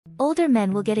Older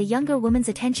men will get a younger woman's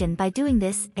attention by doing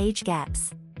this. Age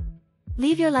gaps.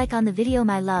 Leave your like on the video,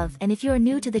 my love, and if you are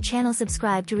new to the channel,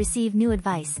 subscribe to receive new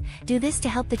advice. Do this to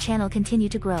help the channel continue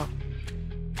to grow.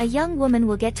 A young woman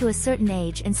will get to a certain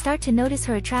age and start to notice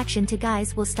her attraction to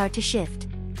guys will start to shift.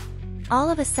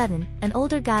 All of a sudden, an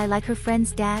older guy like her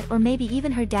friend's dad or maybe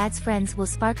even her dad's friends will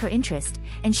spark her interest,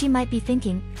 and she might be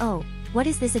thinking, oh, what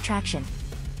is this attraction?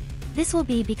 This will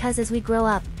be because as we grow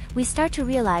up, we start to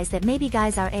realize that maybe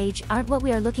guys our age aren't what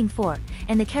we are looking for,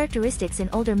 and the characteristics in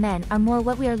older men are more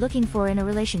what we are looking for in a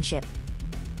relationship.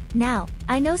 Now,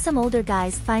 I know some older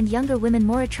guys find younger women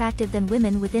more attractive than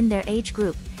women within their age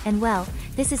group, and well,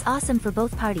 this is awesome for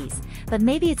both parties, but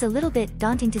maybe it's a little bit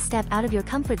daunting to step out of your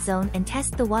comfort zone and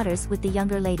test the waters with the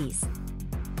younger ladies.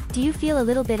 Do you feel a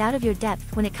little bit out of your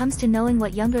depth when it comes to knowing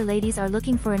what younger ladies are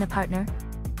looking for in a partner?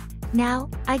 Now,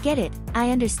 I get it,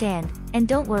 I understand, and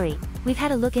don't worry, we've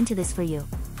had a look into this for you.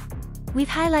 We've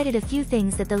highlighted a few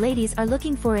things that the ladies are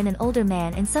looking for in an older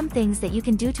man and some things that you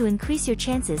can do to increase your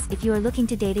chances if you are looking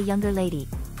to date a younger lady.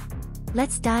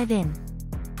 Let's dive in.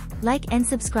 Like and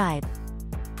subscribe.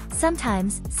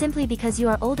 Sometimes, simply because you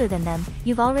are older than them,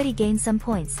 you've already gained some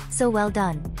points, so well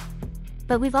done.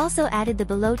 But we've also added the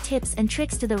below tips and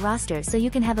tricks to the roster so you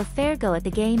can have a fair go at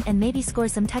the game and maybe score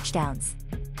some touchdowns.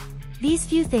 These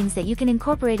few things that you can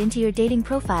incorporate into your dating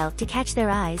profile to catch their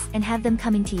eyes and have them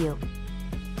coming to you.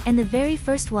 And the very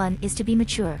first one is to be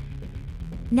mature.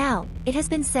 Now, it has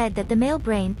been said that the male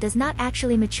brain does not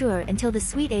actually mature until the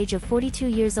sweet age of 42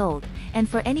 years old, and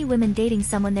for any women dating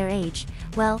someone their age,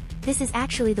 well, this is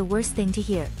actually the worst thing to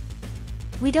hear.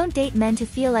 We don't date men to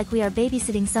feel like we are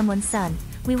babysitting someone's son,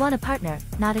 we want a partner,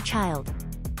 not a child.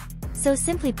 So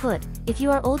simply put, if you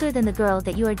are older than the girl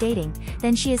that you are dating,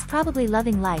 then she is probably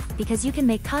loving life because you can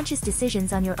make conscious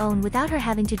decisions on your own without her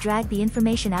having to drag the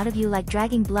information out of you like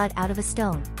dragging blood out of a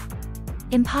stone.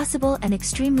 Impossible and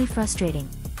extremely frustrating.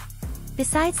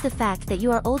 Besides the fact that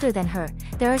you are older than her,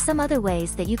 there are some other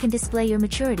ways that you can display your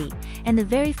maturity, and the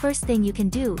very first thing you can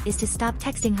do is to stop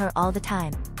texting her all the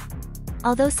time.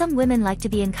 Although some women like to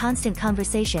be in constant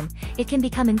conversation, it can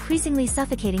become increasingly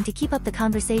suffocating to keep up the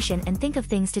conversation and think of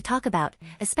things to talk about,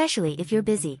 especially if you're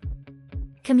busy.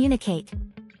 Communicate.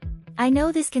 I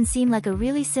know this can seem like a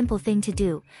really simple thing to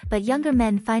do, but younger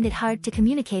men find it hard to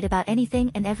communicate about anything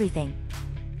and everything.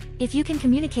 If you can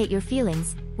communicate your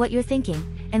feelings, what you're thinking,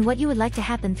 and what you would like to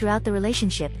happen throughout the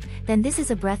relationship, then this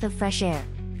is a breath of fresh air.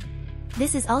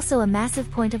 This is also a massive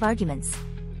point of arguments.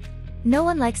 No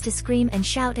one likes to scream and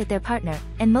shout at their partner,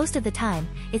 and most of the time,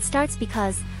 it starts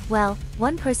because, well,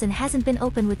 one person hasn't been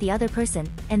open with the other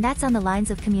person, and that's on the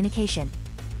lines of communication.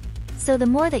 So the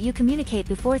more that you communicate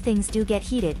before things do get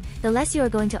heated, the less you are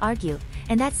going to argue,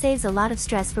 and that saves a lot of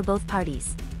stress for both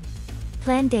parties.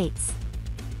 Plan dates.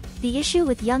 The issue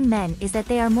with young men is that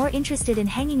they are more interested in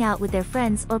hanging out with their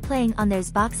friends or playing on their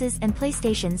Xboxes and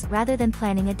PlayStations rather than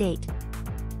planning a date.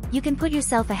 You can put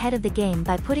yourself ahead of the game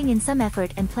by putting in some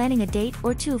effort and planning a date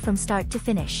or two from start to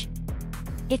finish.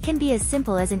 It can be as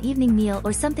simple as an evening meal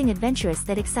or something adventurous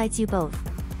that excites you both.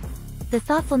 The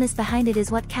thoughtfulness behind it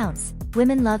is what counts.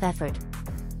 Women love effort.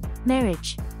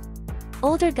 Marriage.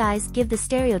 Older guys give the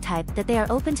stereotype that they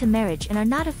are open to marriage and are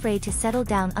not afraid to settle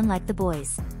down, unlike the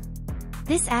boys.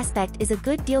 This aspect is a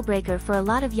good deal breaker for a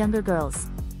lot of younger girls.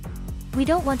 We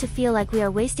don't want to feel like we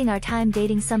are wasting our time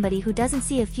dating somebody who doesn't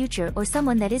see a future or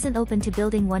someone that isn't open to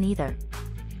building one either.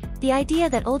 The idea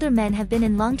that older men have been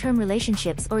in long-term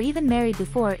relationships or even married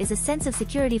before is a sense of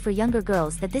security for younger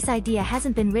girls that this idea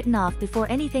hasn't been written off before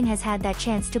anything has had that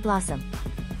chance to blossom.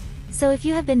 So if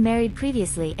you have been married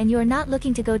previously and you are not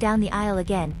looking to go down the aisle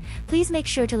again, please make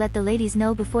sure to let the ladies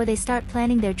know before they start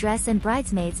planning their dress and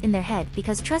bridesmaids in their head,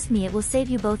 because trust me, it will save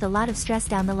you both a lot of stress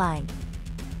down the line.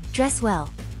 Dress well.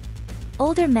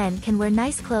 Older men can wear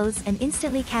nice clothes and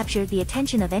instantly capture the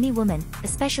attention of any woman,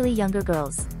 especially younger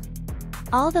girls.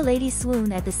 All the ladies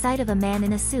swoon at the sight of a man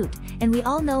in a suit, and we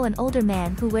all know an older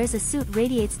man who wears a suit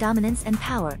radiates dominance and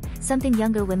power, something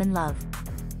younger women love.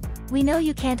 We know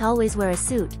you can't always wear a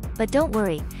suit, but don't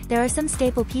worry, there are some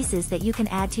staple pieces that you can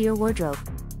add to your wardrobe.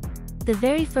 The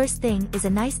very first thing is a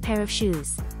nice pair of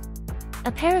shoes.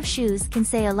 A pair of shoes can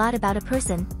say a lot about a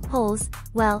person. Holes,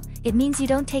 well, it means you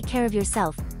don't take care of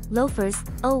yourself. Loafers,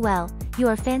 oh well, you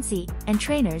are fancy, and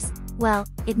trainers, well,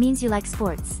 it means you like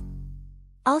sports.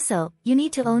 Also, you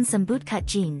need to own some bootcut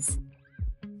jeans.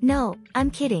 No,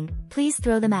 I'm kidding, please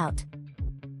throw them out.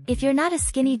 If you're not a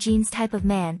skinny jeans type of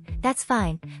man, that's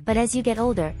fine, but as you get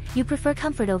older, you prefer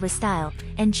comfort over style,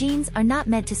 and jeans are not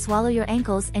meant to swallow your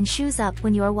ankles and shoes up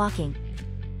when you are walking.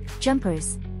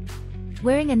 Jumpers.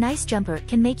 Wearing a nice jumper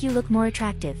can make you look more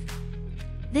attractive.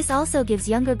 This also gives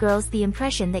younger girls the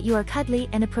impression that you are cuddly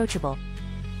and approachable.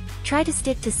 Try to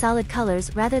stick to solid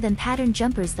colors rather than pattern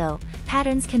jumpers though,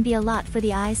 patterns can be a lot for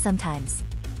the eyes sometimes.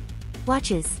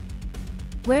 Watches.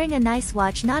 Wearing a nice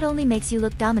watch not only makes you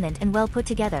look dominant and well put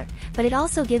together, but it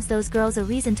also gives those girls a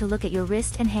reason to look at your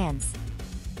wrist and hands.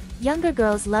 Younger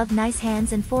girls love nice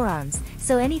hands and forearms,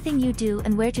 so anything you do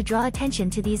and wear to draw attention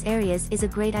to these areas is a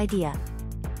great idea.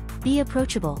 Be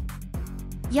approachable.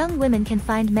 Young women can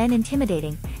find men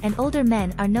intimidating, and older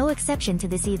men are no exception to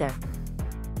this either.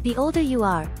 The older you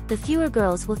are, the fewer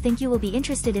girls will think you will be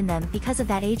interested in them because of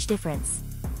that age difference.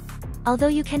 Although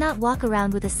you cannot walk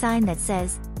around with a sign that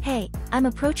says, "Hey, I'm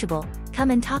approachable,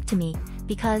 come and talk to me,"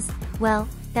 because, well,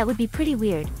 that would be pretty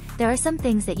weird, there are some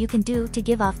things that you can do to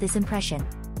give off this impression.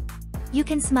 You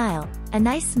can smile. A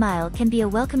nice smile can be a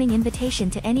welcoming invitation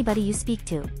to anybody you speak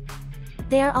to.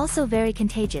 They are also very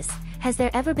contagious. Has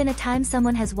there ever been a time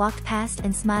someone has walked past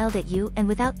and smiled at you and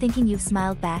without thinking you've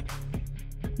smiled back?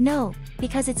 No,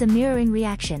 because it's a mirroring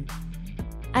reaction.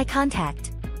 Eye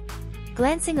contact.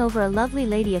 Glancing over a lovely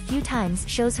lady a few times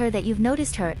shows her that you've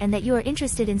noticed her and that you are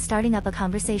interested in starting up a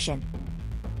conversation.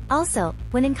 Also,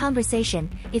 when in conversation,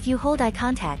 if you hold eye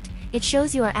contact, it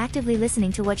shows you are actively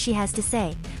listening to what she has to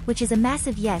say, which is a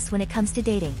massive yes when it comes to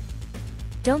dating.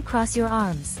 Don't cross your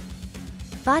arms.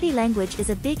 Body language is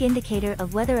a big indicator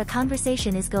of whether a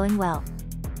conversation is going well.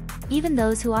 Even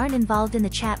those who aren't involved in the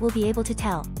chat will be able to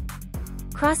tell.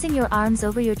 Crossing your arms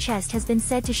over your chest has been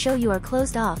said to show you are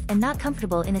closed off and not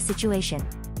comfortable in a situation.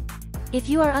 If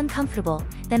you are uncomfortable,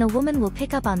 then a woman will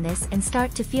pick up on this and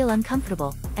start to feel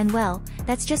uncomfortable, and well,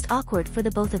 that's just awkward for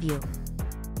the both of you.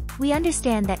 We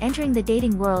understand that entering the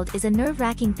dating world is a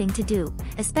nerve-wracking thing to do,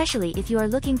 especially if you are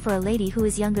looking for a lady who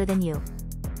is younger than you.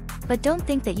 But don't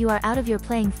think that you are out of your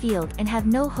playing field and have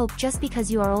no hope just because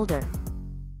you are older.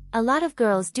 A lot of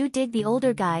girls do dig the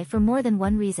older guy for more than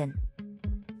one reason.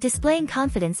 Displaying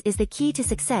confidence is the key to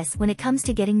success when it comes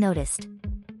to getting noticed.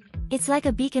 It's like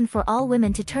a beacon for all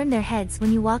women to turn their heads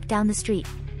when you walk down the street.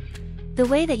 The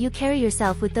way that you carry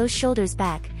yourself with those shoulders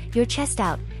back, your chest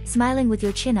out, smiling with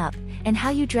your chin up, and how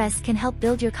you dress can help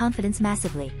build your confidence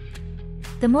massively.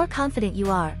 The more confident you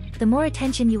are, the more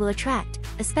attention you will attract,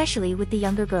 especially with the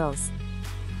younger girls.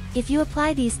 If you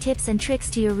apply these tips and tricks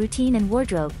to your routine and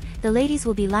wardrobe, the ladies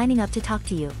will be lining up to talk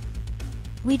to you.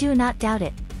 We do not doubt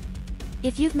it.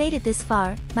 If you've made it this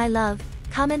far, my love,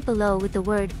 comment below with the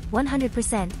word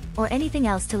 100% or anything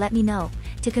else to let me know,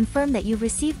 to confirm that you've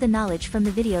received the knowledge from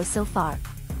the video so far.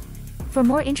 For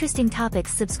more interesting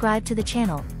topics, subscribe to the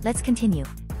channel. Let's continue.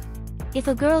 If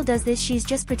a girl does this, she's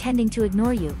just pretending to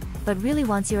ignore you, but really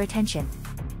wants your attention.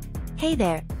 Hey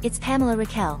there, it's Pamela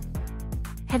Raquel.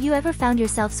 Have you ever found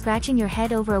yourself scratching your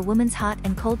head over a woman's hot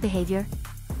and cold behavior?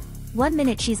 One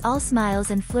minute she's all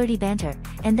smiles and flirty banter,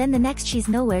 and then the next she's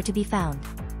nowhere to be found.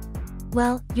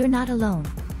 Well, you're not alone.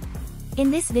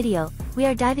 In this video, we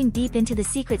are diving deep into the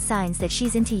secret signs that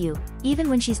she's into you, even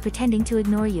when she's pretending to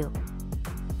ignore you.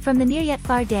 From the near yet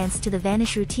far dance to the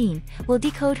vanish routine, we'll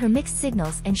decode her mixed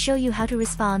signals and show you how to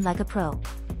respond like a pro.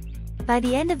 By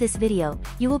the end of this video,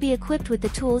 you will be equipped with the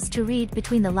tools to read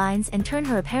between the lines and turn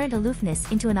her apparent aloofness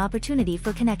into an opportunity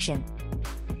for connection.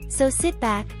 So sit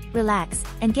back, relax,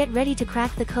 and get ready to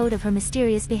crack the code of her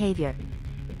mysterious behavior.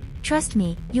 Trust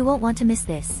me, you won't want to miss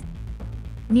this.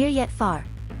 Near yet far.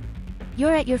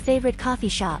 You're at your favorite coffee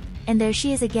shop, and there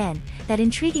she is again, that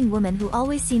intriguing woman who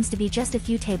always seems to be just a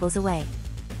few tables away.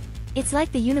 It's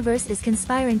like the universe is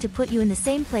conspiring to put you in the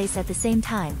same place at the same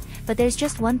time, but there's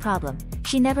just one problem: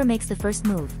 she never makes the first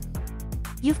move.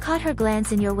 You've caught her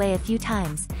glance in your way a few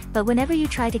times, but whenever you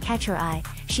try to catch her eye,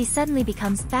 she suddenly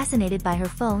becomes fascinated by her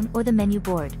phone or the menu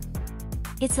board.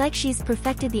 It's like she's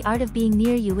perfected the art of being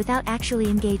near you without actually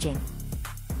engaging.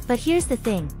 But here's the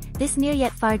thing, this near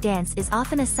yet far dance is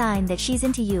often a sign that she's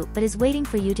into you but is waiting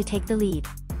for you to take the lead.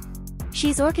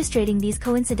 She's orchestrating these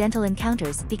coincidental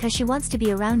encounters because she wants to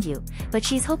be around you, but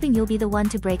she's hoping you'll be the one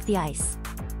to break the ice.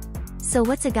 So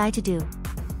what's a guy to do?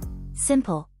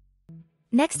 Simple.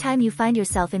 Next time you find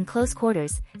yourself in close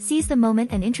quarters, seize the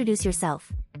moment and introduce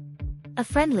yourself. A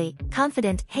friendly,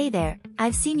 confident, "Hey there,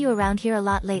 I've seen you around here a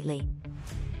lot lately.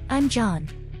 I'm John.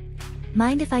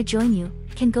 Mind if I join you?"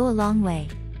 can go a long way.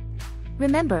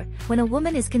 Remember, when a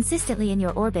woman is consistently in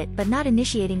your orbit but not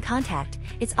initiating contact,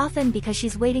 it's often because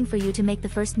she's waiting for you to make the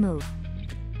first move.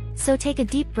 So take a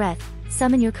deep breath,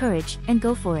 summon your courage, and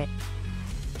go for it.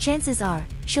 Chances are,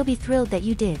 she'll be thrilled that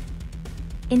you did.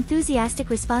 Enthusiastic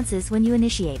responses when you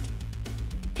initiate.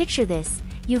 Picture this,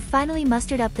 you've finally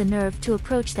mustered up the nerve to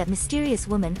approach that mysterious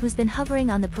woman who's been hovering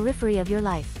on the periphery of your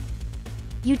life.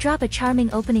 You drop a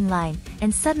charming opening line,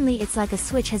 and suddenly it's like a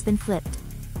switch has been flipped.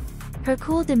 Her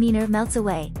cool demeanor melts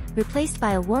away, replaced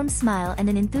by a warm smile and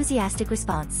an enthusiastic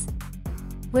response.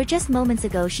 Where just moments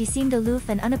ago she seemed aloof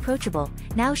and unapproachable,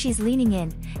 now she's leaning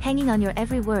in, hanging on your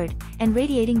every word, and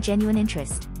radiating genuine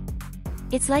interest.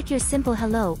 It's like your simple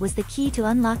hello was the key to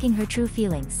unlocking her true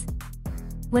feelings.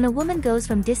 When a woman goes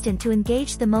from distant to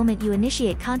engaged the moment you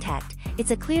initiate contact,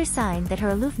 it's a clear sign that her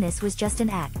aloofness was just an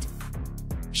act.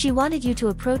 She wanted you to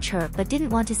approach her but didn't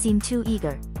want to seem too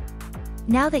eager.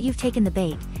 Now that you've taken the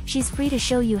bait, she's free to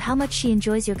show you how much she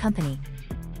enjoys your company.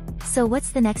 So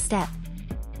what's the next step?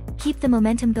 Keep the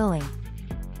momentum going.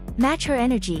 Match her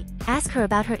energy, ask her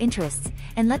about her interests,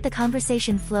 and let the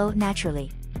conversation flow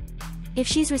naturally. If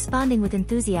she's responding with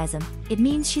enthusiasm, it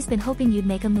means she's been hoping you'd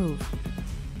make a move.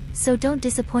 So don't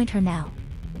disappoint her now.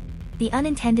 The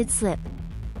unintended slip.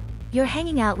 You're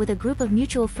hanging out with a group of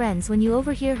mutual friends when you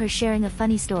overhear her sharing a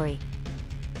funny story.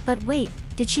 But wait,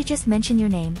 did she just mention your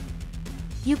name?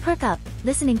 You perk up,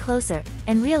 listening closer,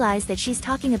 and realize that she's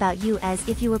talking about you as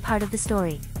if you were part of the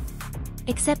story.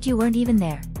 Except you weren't even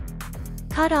there.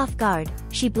 Caught off guard,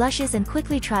 she blushes and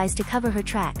quickly tries to cover her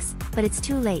tracks, but it's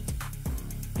too late.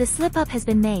 The slip-up has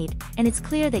been made, and it's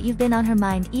clear that you've been on her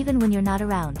mind even when you're not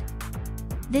around.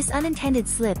 This unintended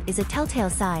slip is a telltale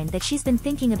sign that she's been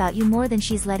thinking about you more than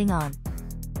she's letting on.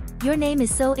 Your name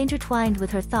is so intertwined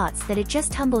with her thoughts that it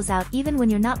just tumbles out even when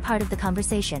you're not part of the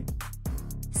conversation.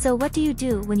 So what do you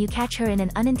do when you catch her in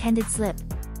an unintended slip?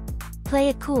 Play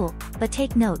it cool, but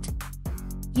take note.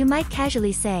 You might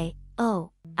casually say, "Oh,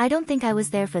 I don't think I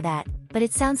was there for that, but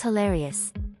it sounds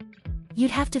hilarious.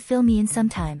 You'd have to fill me in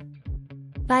sometime."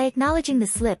 By acknowledging the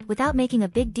slip without making a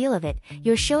big deal of it,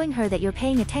 you're showing her that you're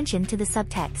paying attention to the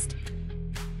subtext.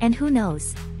 And who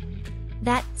knows?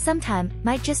 That sometime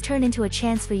might just turn into a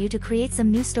chance for you to create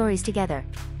some new stories together.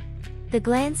 The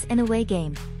glance and away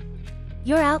game.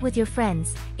 You're out with your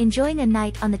friends, enjoying a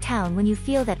night on the town when you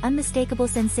feel that unmistakable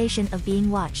sensation of being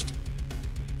watched.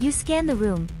 You scan the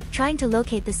room, trying to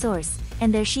locate the source,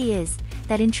 and there she is,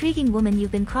 that intriguing woman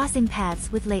you've been crossing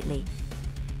paths with lately.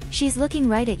 She's looking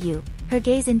right at you, her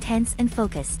gaze intense and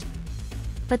focused.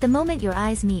 But the moment your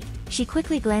eyes meet, she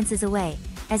quickly glances away,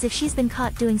 as if she's been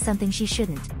caught doing something she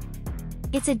shouldn't.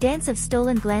 It's a dance of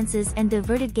stolen glances and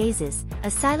diverted gazes,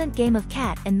 a silent game of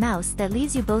cat and mouse that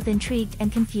leaves you both intrigued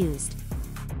and confused.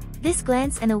 This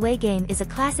glance and away game is a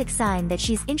classic sign that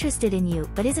she's interested in you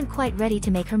but isn't quite ready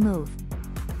to make her move.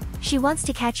 She wants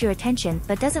to catch your attention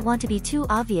but doesn't want to be too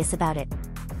obvious about it.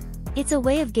 It's a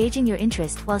way of gauging your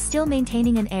interest while still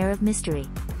maintaining an air of mystery.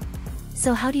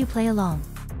 So how do you play along?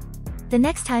 The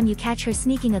next time you catch her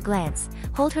sneaking a glance,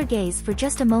 hold her gaze for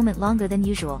just a moment longer than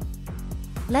usual.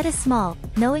 Let a small,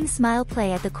 knowing smile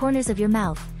play at the corners of your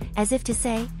mouth, as if to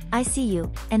say, "I see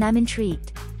you, and I'm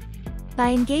intrigued." By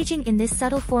engaging in this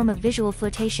subtle form of visual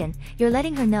flirtation, you're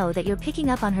letting her know that you're picking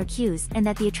up on her cues and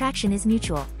that the attraction is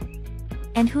mutual.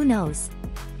 And who knows?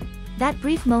 That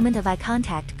brief moment of eye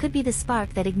contact could be the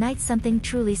spark that ignites something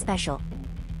truly special.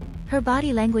 Her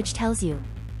body language tells you.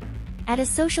 At a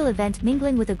social event,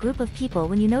 mingling with a group of people,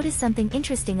 when you notice something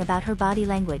interesting about her body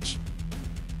language.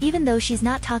 Even though she's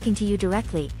not talking to you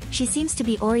directly, she seems to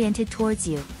be oriented towards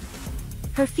you.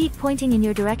 Her feet pointing in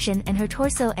your direction and her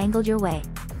torso angled your way.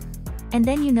 And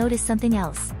then you notice something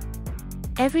else.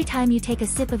 Every time you take a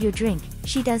sip of your drink,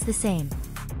 she does the same.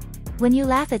 When you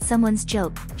laugh at someone's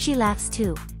joke, she laughs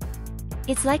too.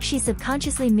 It's like she's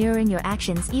subconsciously mirroring your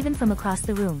actions even from across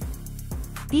the room.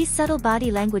 These subtle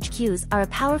body language cues are a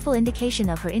powerful indication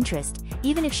of her interest,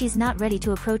 even if she's not ready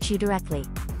to approach you directly.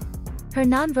 Her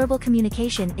nonverbal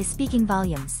communication is speaking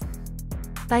volumes.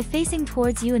 By facing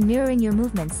towards you and mirroring your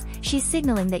movements, she's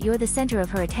signaling that you're the center of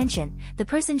her attention, the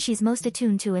person she's most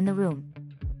attuned to in the room.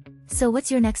 So what's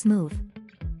your next move?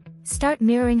 Start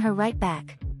mirroring her right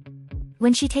back.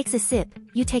 When she takes a sip,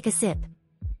 you take a sip.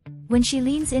 When she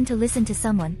leans in to listen to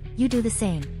someone, you do the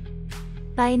same.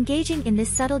 By engaging in this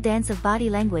subtle dance of body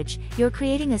language, you're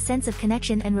creating a sense of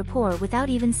connection and rapport without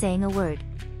even saying a word.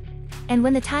 And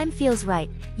when the time feels right,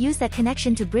 use that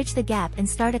connection to bridge the gap and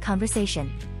start a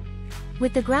conversation.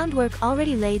 With the groundwork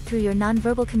already laid through your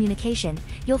nonverbal communication,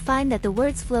 you'll find that the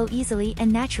words flow easily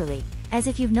and naturally, as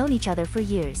if you've known each other for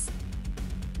years.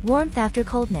 Warmth after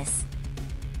coldness.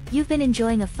 You've been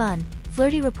enjoying a fun,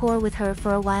 flirty rapport with her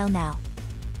for a while now.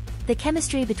 The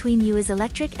chemistry between you is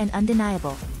electric and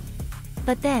undeniable.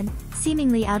 But then,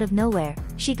 seemingly out of nowhere,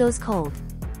 she goes cold.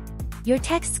 Your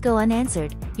texts go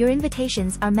unanswered, your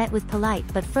invitations are met with polite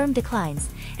but firm declines,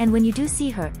 and when you do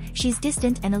see her, she's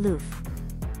distant and aloof.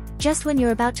 Just when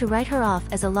you're about to write her off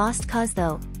as a lost cause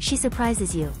though, she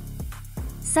surprises you.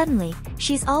 Suddenly,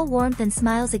 she's all warmth and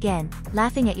smiles again,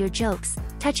 laughing at your jokes,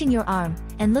 touching your arm,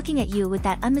 and looking at you with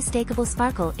that unmistakable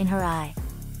sparkle in her eye.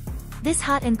 This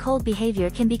hot and cold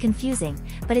behavior can be confusing,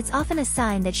 but it's often a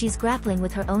sign that she's grappling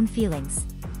with her own feelings.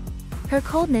 Her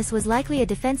coldness was likely a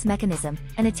defense mechanism,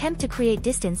 an attempt to create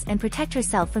distance and protect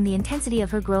herself from the intensity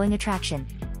of her growing attraction.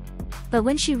 But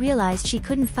when she realized she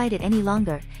couldn't fight it any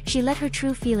longer, she let her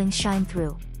true feelings shine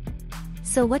through.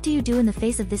 So what do you do in the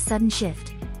face of this sudden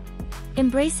shift?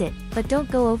 Embrace it, but don't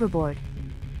go overboard.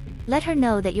 Let her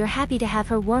know that you're happy to have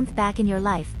her warmth back in your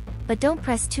life, but don't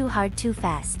press too hard too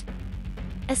fast.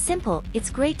 A simple, "It's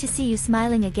great to see you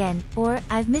smiling again," or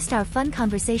 "I've missed our fun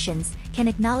conversations," can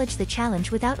acknowledge the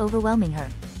challenge without overwhelming her.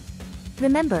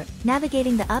 Remember,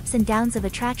 navigating the ups and downs of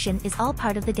attraction is all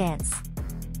part of the dance.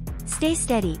 Stay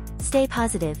steady, stay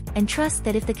positive, and trust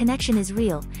that if the connection is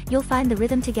real, you'll find the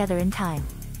rhythm together in time.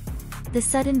 The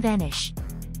sudden vanish.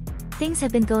 Things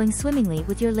have been going swimmingly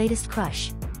with your latest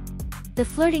crush. The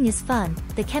flirting is fun,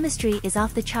 the chemistry is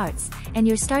off the charts, and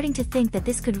you're starting to think that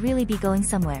this could really be going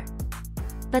somewhere.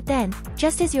 But then,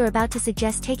 just as you're about to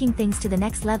suggest taking things to the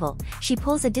next level, she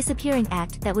pulls a disappearing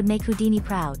act that would make Houdini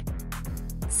proud.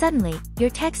 Suddenly, your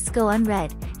texts go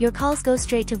unread, your calls go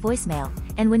straight to voicemail,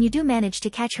 and when you do manage to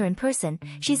catch her in person,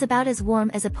 she's about as warm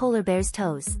as a polar bear's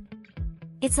toes.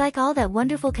 It's like all that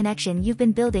wonderful connection you've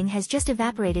been building has just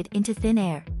evaporated into thin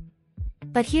air.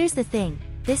 But here's the thing,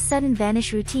 this sudden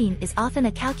vanish routine is often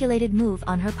a calculated move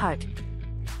on her part.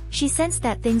 She sensed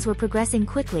that things were progressing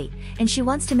quickly, and she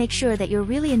wants to make sure that you're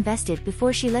really invested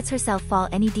before she lets herself fall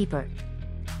any deeper.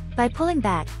 By pulling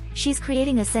back, she's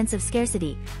creating a sense of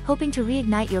scarcity, hoping to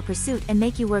reignite your pursuit and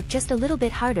make you work just a little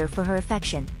bit harder for her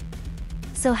affection.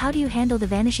 So how do you handle the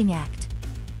vanishing act?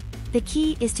 The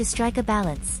key is to strike a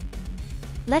balance.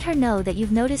 Let her know that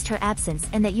you've noticed her absence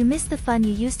and that you miss the fun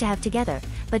you used to have together,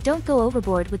 but don't go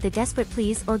overboard with the desperate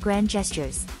pleas or grand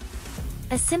gestures.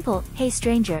 A simple, "Hey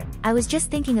stranger, I was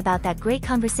just thinking about that great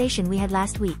conversation we had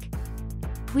last week.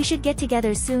 We should get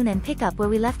together soon and pick up where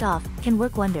we left off," can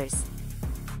work wonders.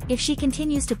 If she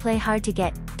continues to play hard to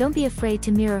get, don't be afraid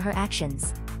to mirror her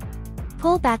actions.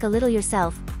 Pull back a little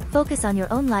yourself, focus on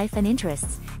your own life and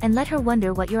interests, and let her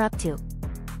wonder what you're up to.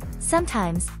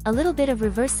 Sometimes, a little bit of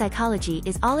reverse psychology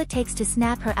is all it takes to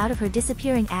snap her out of her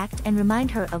disappearing act and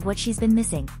remind her of what she's been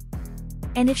missing.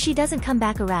 And if she doesn't come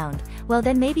back around, well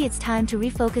then maybe it's time to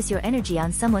refocus your energy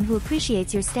on someone who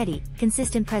appreciates your steady,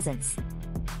 consistent presence.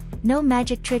 No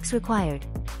magic tricks required.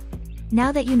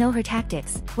 Now that you know her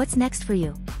tactics, what's next for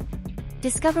you?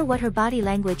 Discover what her body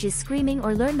language is screaming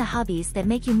or learn the hobbies that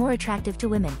make you more attractive to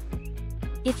women.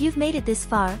 If you've made it this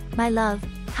far, my love,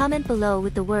 comment below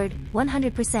with the word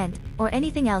 100% or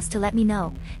anything else to let me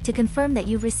know, to confirm that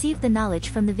you've received the knowledge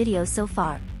from the video so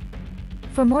far.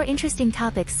 For more interesting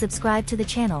topics, subscribe to the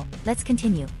channel. Let's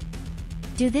continue.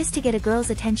 Do this to get a girl's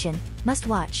attention. Must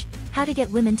watch. How to get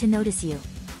women to notice you.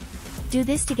 Do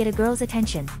this to get a girl's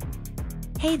attention.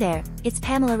 Hey there, it's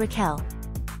Pamela Raquel.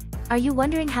 Are you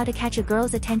wondering how to catch a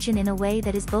girl's attention in a way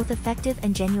that is both effective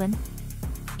and genuine?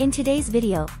 In today's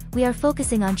video, we are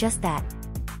focusing on just that.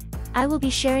 I will be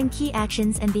sharing key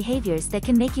actions and behaviors that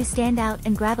can make you stand out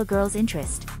and grab a girl's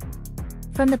interest.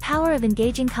 From the power of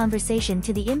engaging conversation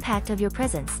to the impact of your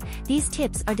presence, these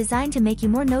tips are designed to make you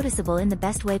more noticeable in the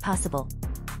best way possible.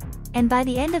 And by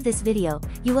the end of this video,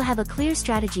 you will have a clear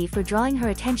strategy for drawing her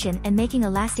attention and making a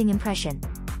lasting impression.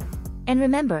 And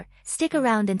remember, stick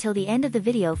around until the end of the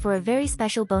video for a very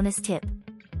special bonus tip.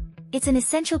 It's an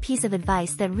essential piece of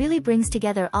advice that really brings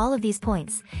together all of these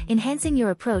points, enhancing your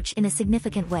approach in a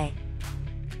significant way.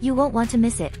 You won't want to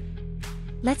miss it.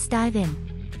 Let's dive in.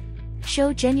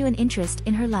 Show genuine interest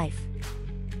in her life.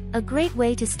 A great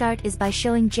way to start is by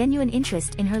showing genuine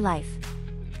interest in her life.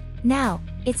 Now,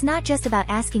 it's not just about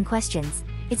asking questions,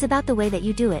 it's about the way that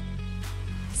you do it.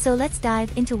 So let's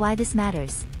dive into why this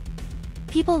matters.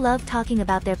 People love talking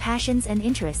about their passions and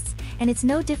interests, and it's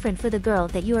no different for the girl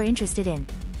that you are interested in.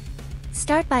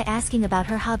 Start by asking about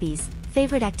her hobbies,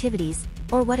 favorite activities,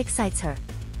 or what excites her.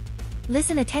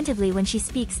 Listen attentively when she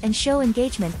speaks and show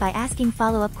engagement by asking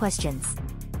follow-up questions.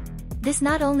 This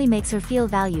not only makes her feel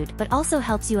valued but also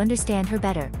helps you understand her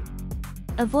better.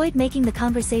 Avoid making the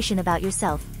conversation about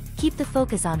yourself, keep the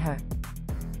focus on her.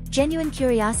 Genuine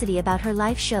curiosity about her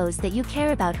life shows that you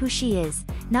care about who she is,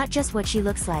 not just what she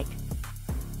looks like.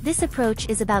 This approach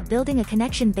is about building a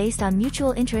connection based on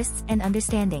mutual interests and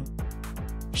understanding.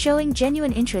 Showing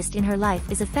genuine interest in her life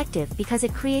is effective because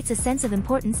it creates a sense of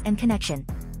importance and connection.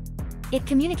 It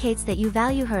communicates that you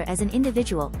value her as an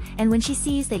individual, and when she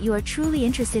sees that you are truly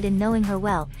interested in knowing her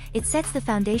well, it sets the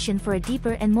foundation for a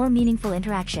deeper and more meaningful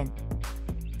interaction.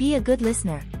 Be a good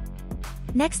listener.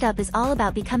 Next up is all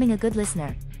about becoming a good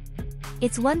listener.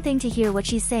 It's one thing to hear what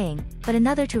she's saying, but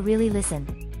another to really listen.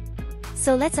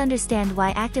 So let's understand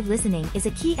why active listening is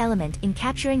a key element in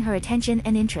capturing her attention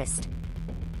and interest.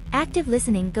 Active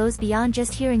listening goes beyond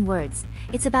just hearing words,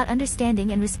 it's about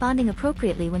understanding and responding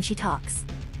appropriately when she talks.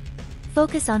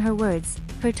 Focus on her words,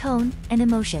 her tone, and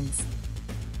emotions.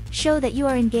 Show that you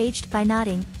are engaged by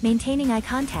nodding, maintaining eye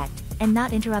contact, and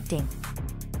not interrupting.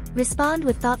 Respond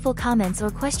with thoughtful comments or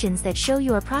questions that show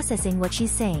you are processing what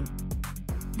she's saying.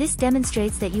 This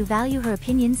demonstrates that you value her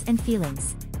opinions and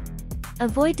feelings.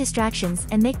 Avoid distractions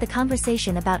and make the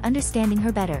conversation about understanding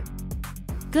her better.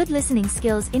 Good listening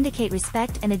skills indicate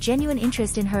respect and a genuine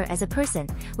interest in her as a person,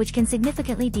 which can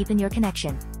significantly deepen your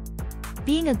connection.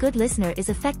 Being a good listener is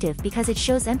effective because it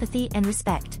shows empathy and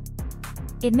respect.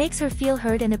 It makes her feel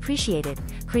heard and appreciated,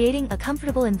 creating a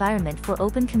comfortable environment for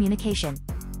open communication.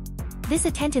 This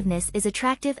attentiveness is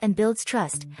attractive and builds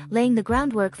trust, laying the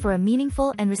groundwork for a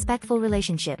meaningful and respectful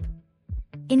relationship.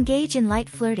 Engage in light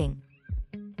flirting.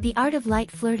 The art of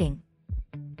light flirting.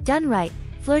 Done right,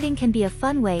 flirting can be a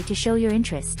fun way to show your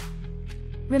interest.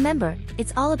 Remember,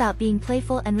 it's all about being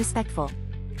playful and respectful.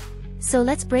 So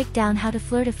let's break down how to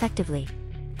flirt effectively.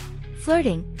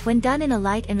 Flirting, when done in a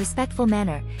light and respectful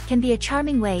manner, can be a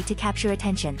charming way to capture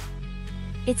attention.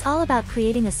 It's all about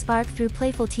creating a spark through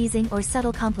playful teasing or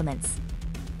subtle compliments.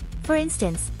 For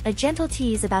instance, a gentle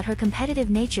tease about her competitive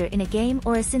nature in a game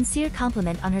or a sincere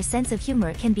compliment on her sense of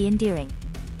humor can be endearing.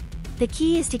 The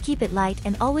key is to keep it light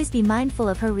and always be mindful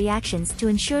of her reactions to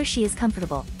ensure she is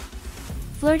comfortable.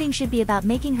 Flirting should be about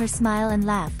making her smile and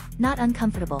laugh, not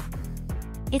uncomfortable.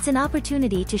 It's an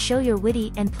opportunity to show your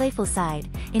witty and playful side,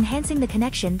 enhancing the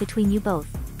connection between you both.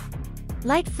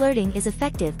 Light flirting is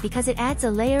effective because it adds a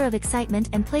layer of excitement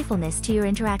and playfulness to your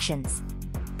interactions.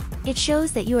 It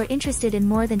shows that you are interested in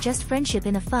more than just friendship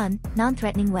in a fun,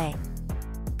 non-threatening way.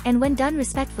 And when done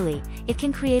respectfully, it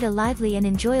can create a lively and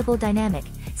enjoyable dynamic,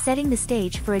 setting the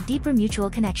stage for a deeper mutual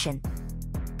connection.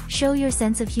 Show your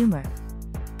sense of humor.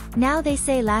 Now they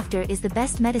say laughter is the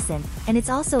best medicine, and it's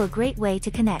also a great way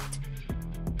to connect.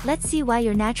 Let's see why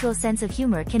your natural sense of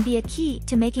humor can be a key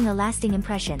to making a lasting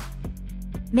impression.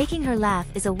 Making her laugh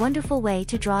is a wonderful way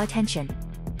to draw attention.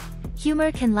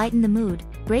 Humor can lighten the mood,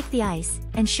 break the ice,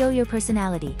 and show your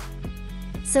personality.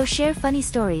 So share funny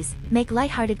stories, make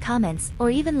lighthearted comments, or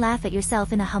even laugh at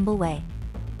yourself in a humble way.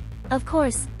 Of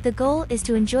course, the goal is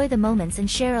to enjoy the moments and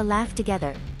share a laugh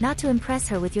together, not to impress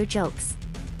her with your jokes.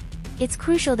 It's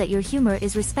crucial that your humor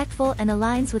is respectful and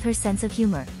aligns with her sense of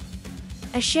humor.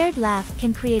 A shared laugh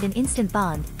can create an instant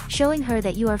bond, showing her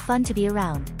that you are fun to be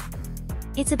around.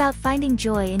 It's about finding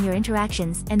joy in your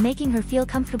interactions and making her feel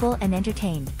comfortable and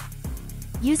entertained.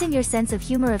 Using your sense of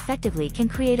humor effectively can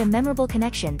create a memorable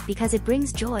connection because it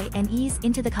brings joy and ease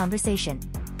into the conversation.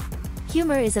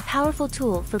 Humor is a powerful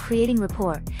tool for creating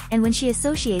rapport, and when she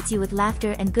associates you with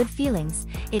laughter and good feelings,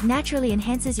 it naturally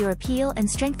enhances your appeal and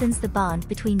strengthens the bond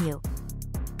between you.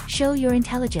 Show your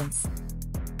intelligence.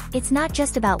 It's not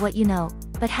just about what you know,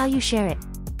 but how you share it.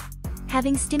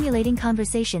 Having stimulating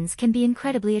conversations can be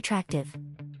incredibly attractive.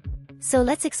 So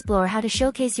let's explore how to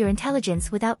showcase your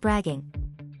intelligence without bragging.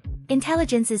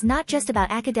 Intelligence is not just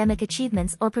about academic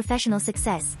achievements or professional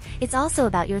success, it's also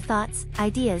about your thoughts,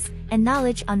 ideas, and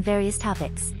knowledge on various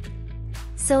topics.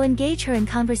 So engage her in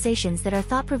conversations that are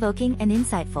thought-provoking and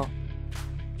insightful.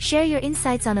 Share your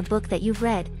insights on a book that you've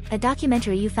read, a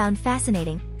documentary you found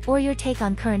fascinating, or your take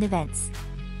on current events.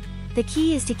 The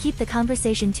key is to keep the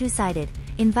conversation two-sided,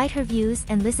 invite her views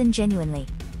and listen genuinely.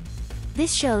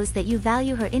 This shows that you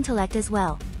value her intellect as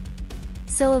well.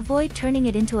 So avoid turning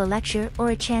it into a lecture or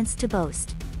a chance to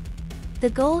boast. The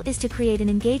goal is to create an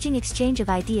engaging exchange of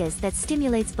ideas that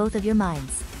stimulates both of your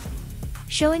minds.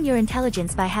 Showing your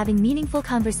intelligence by having meaningful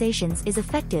conversations is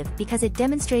effective because it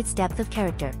demonstrates depth of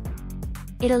character.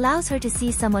 It allows her to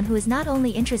see someone who is not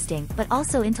only interesting but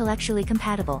also intellectually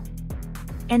compatible.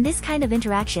 And this kind of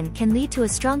interaction can lead to a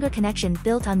stronger connection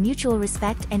built on mutual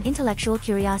respect and intellectual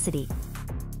curiosity.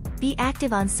 Be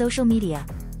active on social media.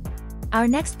 Our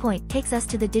next point takes us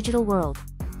to the digital world.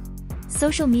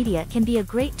 Social media can be a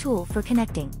great tool for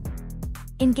connecting.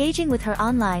 Engaging with her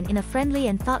online in a friendly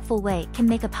and thoughtful way can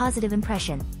make a positive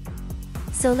impression.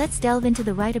 So let's delve into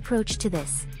the right approach to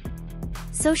this.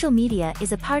 Social media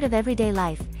is a part of everyday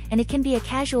life, and it can be a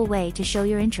casual way to show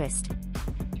your interest.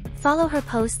 Follow her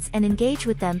posts and engage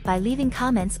with them by leaving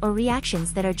comments or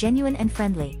reactions that are genuine and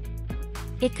friendly.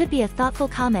 It could be a thoughtful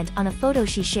comment on a photo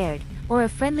she shared, or a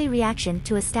friendly reaction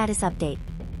to a status update.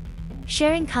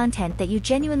 Sharing content that you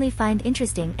genuinely find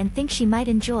interesting and think she might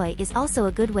enjoy is also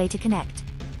a good way to connect.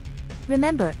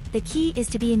 Remember, the key is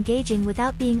to be engaging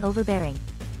without being overbearing.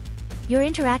 Your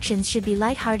interactions should be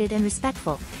lighthearted and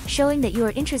respectful, showing that you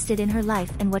are interested in her life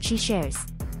and what she shares.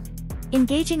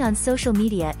 Engaging on social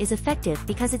media is effective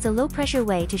because it's a low-pressure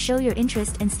way to show your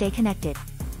interest and stay connected.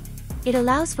 It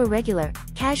allows for regular,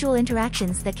 casual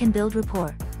interactions that can build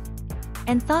rapport.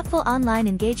 And thoughtful online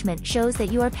engagement shows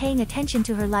that you are paying attention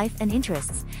to her life and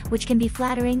interests, which can be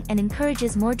flattering and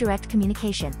encourages more direct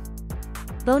communication.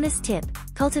 Bonus tip: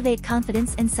 cultivate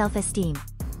confidence and self-esteem.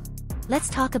 Let's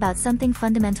talk about something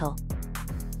fundamental.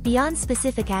 Beyond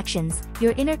specific actions,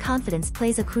 your inner confidence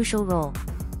plays a crucial role.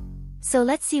 So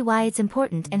let's see why it's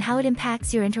important and how it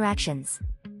impacts your interactions.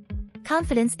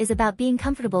 Confidence is about being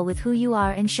comfortable with who you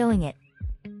are and showing it.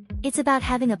 It's about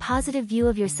having a positive view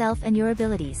of yourself and your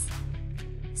abilities.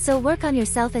 So work on your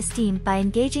self-esteem by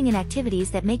engaging in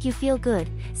activities that make you feel good,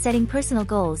 setting personal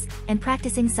goals, and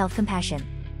practicing self-compassion.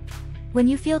 When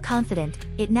you feel confident,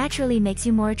 it naturally makes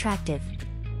you more attractive.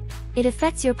 It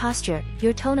affects your posture,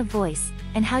 your tone of voice,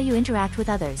 and how you interact with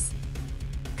others.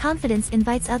 Confidence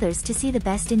invites others to see the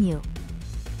best in you.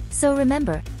 So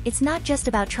remember, it's not just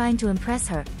about trying to impress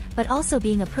her, but also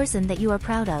being a person that you are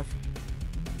proud of.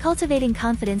 Cultivating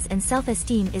confidence and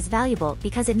self-esteem is valuable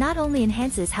because it not only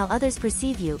enhances how others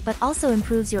perceive you but also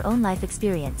improves your own life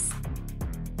experience.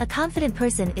 A confident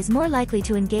person is more likely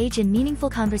to engage in meaningful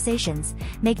conversations,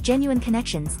 make genuine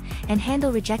connections, and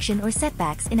handle rejection or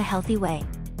setbacks in a healthy way.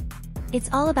 It's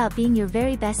all about being your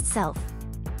very best self.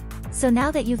 So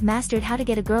now that you've mastered how to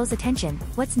get a girl's attention,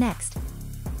 what's next?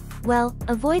 Well,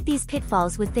 avoid these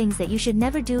pitfalls with things that you should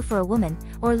never do for a woman,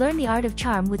 or learn the art of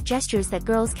charm with gestures that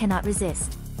girls cannot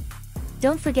resist.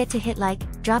 Don't forget to hit like,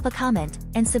 drop a comment,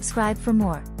 and subscribe for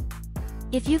more.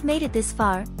 If you've made it this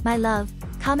far, my love,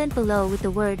 comment below with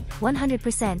the word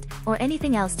 100% or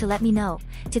anything else to let me know,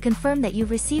 to confirm that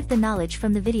you've received the knowledge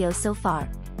from the video so far.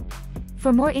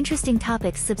 For more interesting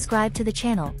topics, subscribe to the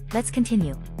channel. Let's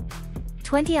continue.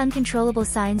 20 uncontrollable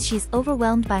signs she's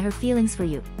overwhelmed by her feelings for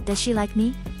you. Does she like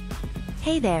me?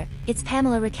 Hey there, it's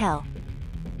Pamela Raquel.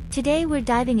 Today we're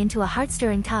diving into a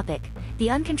heart-stirring topic: the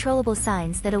uncontrollable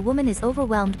signs that a woman is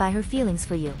overwhelmed by her feelings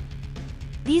for you.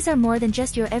 These are more than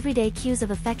just your everyday cues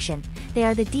of affection, they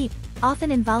are the deep,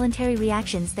 often involuntary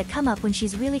reactions that come up when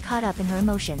she's really caught up in her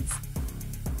emotions.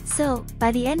 So,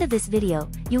 by the end of this video,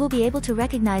 you will be able to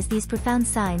recognize these profound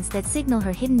signs that signal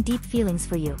her hidden deep feelings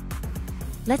for you.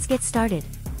 Let's get started.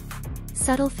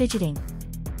 Subtle fidgeting.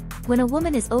 When a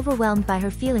woman is overwhelmed by her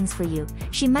feelings for you,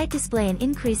 she might display an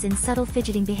increase in subtle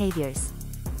fidgeting behaviors.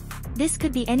 This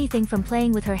could be anything from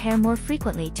playing with her hair more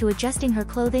frequently to adjusting her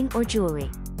clothing or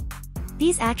jewelry.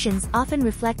 These actions often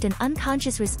reflect an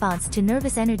unconscious response to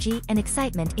nervous energy and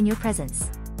excitement in your presence.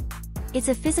 It's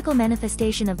a physical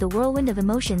manifestation of the whirlwind of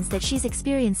emotions that she's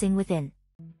experiencing within.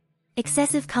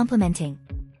 Excessive complimenting.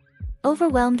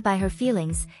 Overwhelmed by her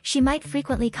feelings, she might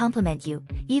frequently compliment you,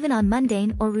 even on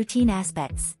mundane or routine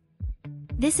aspects.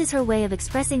 This is her way of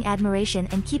expressing admiration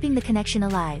and keeping the connection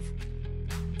alive.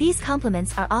 These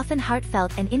compliments are often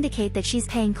heartfelt and indicate that she's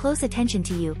paying close attention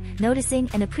to you, noticing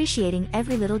and appreciating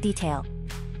every little detail.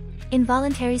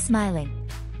 Involuntary smiling.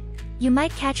 You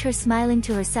might catch her smiling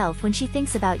to herself when she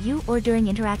thinks about you or during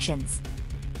interactions.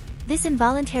 This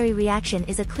involuntary reaction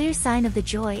is a clear sign of the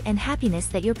joy and happiness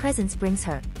that your presence brings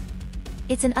her.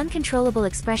 It's an uncontrollable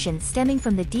expression stemming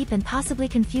from the deep and possibly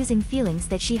confusing feelings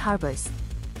that she harbors.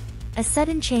 A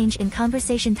sudden change in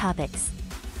conversation topics.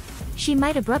 She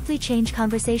might abruptly change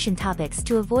conversation topics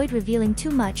to avoid revealing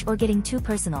too much or getting too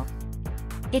personal.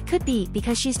 It could be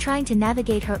because she's trying to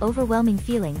navigate her overwhelming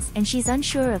feelings and she's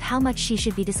unsure of how much she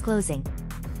should be disclosing.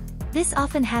 This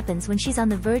often happens when she's on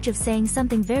the verge of saying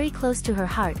something very close to her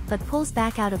heart but pulls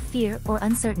back out of fear or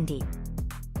uncertainty.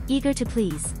 Eager to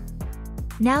please.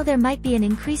 Now there might be an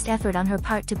increased effort on her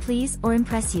part to please or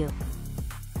impress you.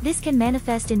 This can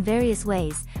manifest in various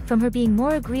ways, from her being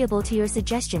more agreeable to your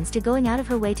suggestions to going out of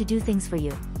her way to do things for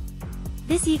you.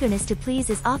 This eagerness to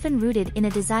please is often rooted in a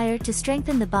desire to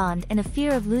strengthen the bond and a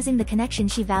fear of losing the connection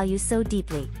she values so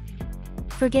deeply.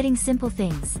 Forgetting simple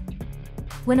things.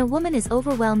 When a woman is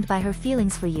overwhelmed by her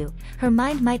feelings for you, her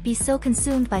mind might be so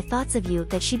consumed by thoughts of you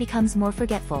that she becomes more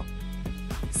forgetful.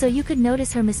 So you could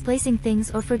notice her misplacing things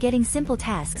or forgetting simple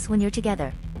tasks when you're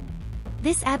together.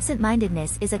 This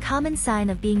absent-mindedness is a common sign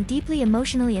of being deeply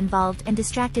emotionally involved and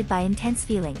distracted by intense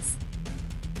feelings.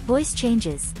 Voice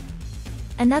changes.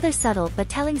 Another subtle but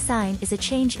telling sign is a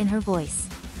change in her voice.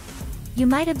 You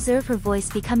might observe her voice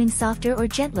becoming softer or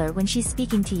gentler when she's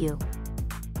speaking to you.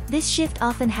 This shift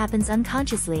often happens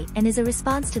unconsciously and is a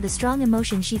response to the strong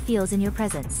emotion she feels in your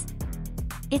presence.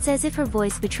 It's as if her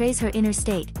voice betrays her inner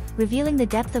state, revealing the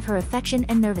depth of her affection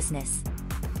and nervousness.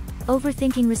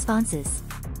 Overthinking responses.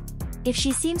 If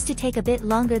she seems to take a bit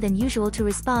longer than usual to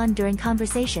respond during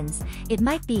conversations, it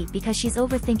might be because she's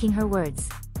overthinking her words.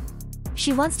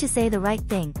 She wants to say the right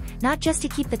thing, not just to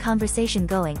keep the conversation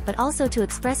going but also to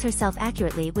express herself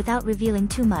accurately without revealing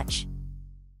too much.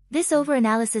 This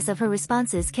overanalysis of her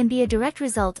responses can be a direct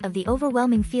result of the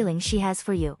overwhelming feelings she has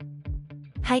for you.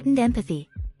 Heightened empathy.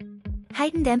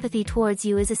 Heightened empathy towards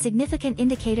you is a significant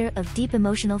indicator of deep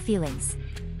emotional feelings.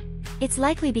 It's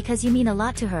likely because you mean a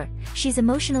lot to her, she's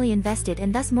emotionally invested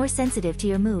and thus more sensitive to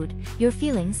your mood, your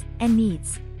feelings, and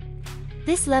needs.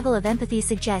 This level of empathy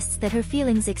suggests that her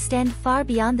feelings extend far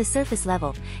beyond the surface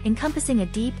level, encompassing a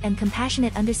deep and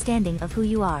compassionate understanding of who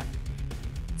you are.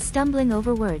 Stumbling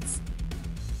over words.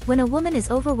 When a woman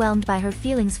is overwhelmed by her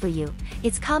feelings for you,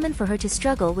 it's common for her to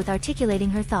struggle with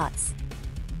articulating her thoughts.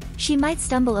 She might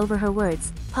stumble over her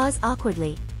words, pause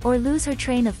awkwardly, or lose her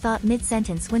train of thought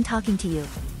mid-sentence when talking to you.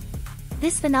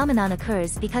 This phenomenon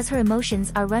occurs because her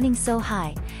emotions are running so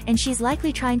high, and she's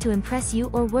likely trying to impress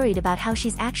you or worried about how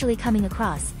she's actually coming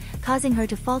across, causing her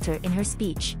to falter in her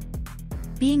speech.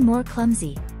 Being more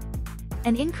clumsy.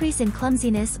 An increase in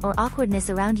clumsiness or awkwardness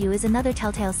around you is another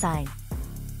telltale sign.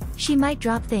 She might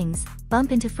drop things,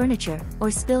 bump into furniture,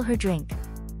 or spill her drink.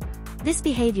 This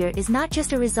behavior is not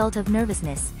just a result of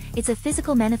nervousness, it's a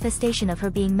physical manifestation of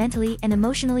her being mentally and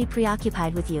emotionally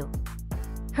preoccupied with you.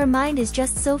 Her mind is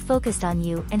just so focused on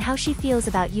you and how she feels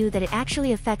about you that it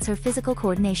actually affects her physical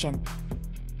coordination.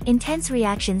 Intense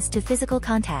reactions to physical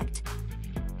contact.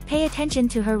 Pay attention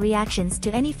to her reactions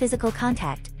to any physical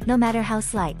contact, no matter how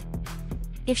slight.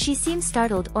 If she seems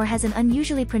startled or has an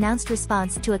unusually pronounced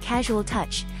response to a casual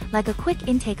touch, like a quick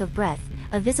intake of breath,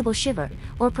 a visible shiver,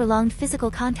 or prolonged physical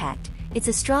contact, it's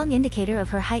a strong indicator of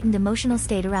her heightened emotional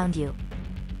state around you.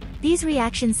 These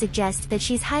reactions suggest that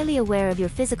she's highly aware of your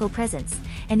physical presence,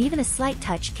 and even a slight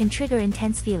touch can trigger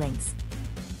intense feelings.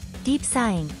 Deep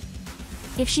sighing.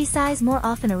 If she sighs more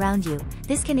often around you,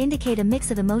 this can indicate a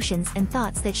mix of emotions and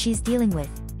thoughts that she's dealing with.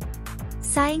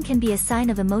 Sighing can be a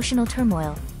sign of emotional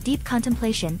turmoil, deep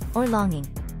contemplation, or longing.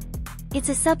 It's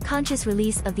a subconscious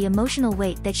release of the emotional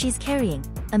weight that she's carrying,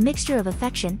 a mixture of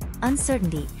affection,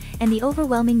 uncertainty, and the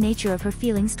overwhelming nature of her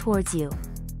feelings towards you.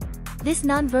 This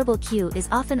nonverbal cue is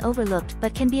often overlooked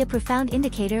but can be a profound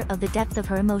indicator of the depth of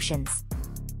her emotions.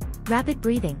 Rapid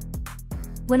breathing.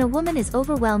 When a woman is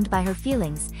overwhelmed by her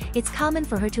feelings, it's common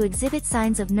for her to exhibit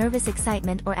signs of nervous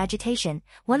excitement or agitation,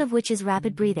 one of which is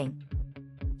rapid breathing.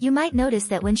 You might notice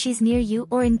that when she's near you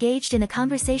or engaged in a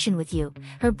conversation with you,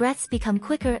 her breaths become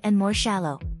quicker and more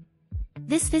shallow.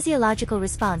 This physiological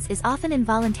response is often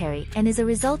involuntary and is a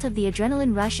result of the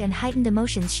adrenaline rush and heightened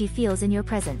emotions she feels in your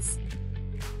presence.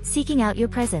 Seeking out your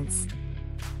presence.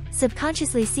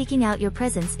 Subconsciously seeking out your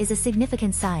presence is a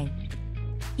significant sign.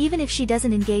 Even if she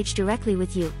doesn't engage directly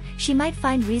with you, she might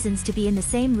find reasons to be in the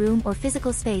same room or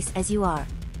physical space as you are.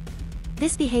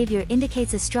 This behavior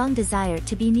indicates a strong desire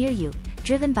to be near you,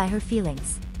 driven by her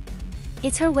feelings.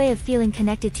 It's her way of feeling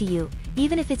connected to you,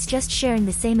 even if it's just sharing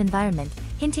the same environment,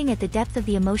 hinting at the depth of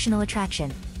the emotional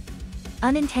attraction.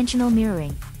 Unintentional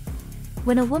mirroring.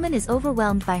 When a woman is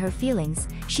overwhelmed by her feelings,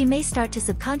 she may start to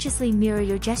subconsciously mirror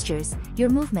your gestures, your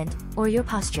movement, or your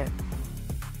posture.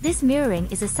 This mirroring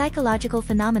is a psychological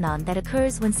phenomenon that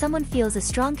occurs when someone feels a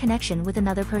strong connection with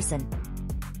another person.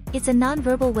 It's a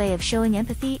nonverbal way of showing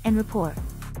empathy and rapport.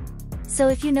 So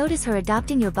if you notice her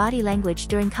adopting your body language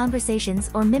during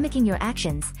conversations or mimicking your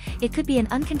actions, it could be an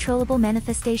uncontrollable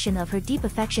manifestation of her deep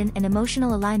affection and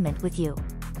emotional alignment with you.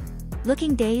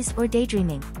 Looking dazed or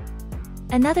daydreaming.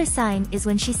 Another sign is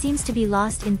when she seems to be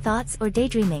lost in thoughts or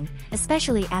daydreaming,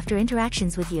 especially after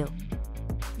interactions with you.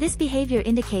 This behavior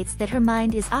indicates that her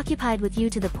mind is occupied with you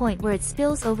to the point where it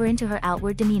spills over into her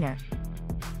outward demeanor.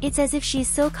 It's as if she's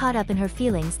so caught up in her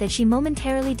feelings that she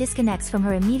momentarily disconnects from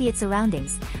her immediate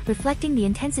surroundings, reflecting the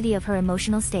intensity of her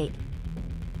emotional state.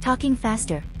 Talking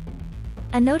faster.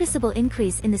 A noticeable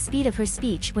increase in the speed of her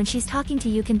speech when she's talking to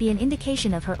you can be an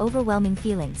indication of her overwhelming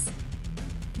feelings.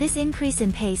 This increase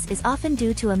in pace is often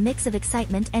due to a mix of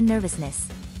excitement and nervousness.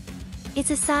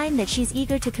 It's a sign that she's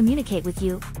eager to communicate with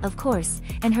you, of course,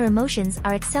 and her emotions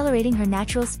are accelerating her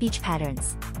natural speech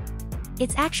patterns.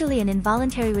 It's actually an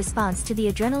involuntary response to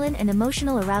the adrenaline and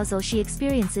emotional arousal she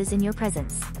experiences in your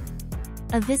presence.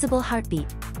 A visible heartbeat.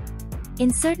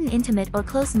 In certain intimate or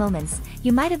close moments,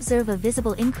 you might observe a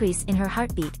visible increase in her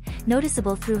heartbeat,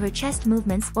 noticeable through her chest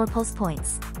movements or pulse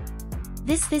points.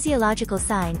 This physiological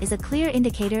sign is a clear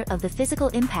indicator of the physical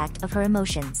impact of her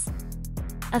emotions.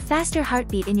 A faster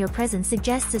heartbeat in your presence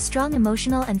suggests a strong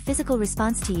emotional and physical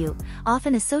response to you,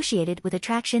 often associated with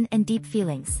attraction and deep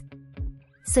feelings.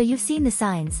 So you've seen the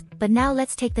signs, but now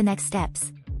let's take the next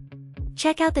steps.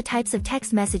 Check out the types of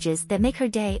text messages that make her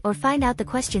day or find out the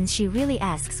questions she really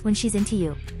asks when she's into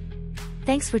you.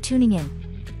 Thanks for tuning in.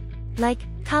 Like,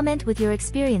 comment with your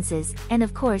experiences, and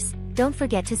of course, don't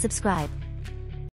forget to subscribe.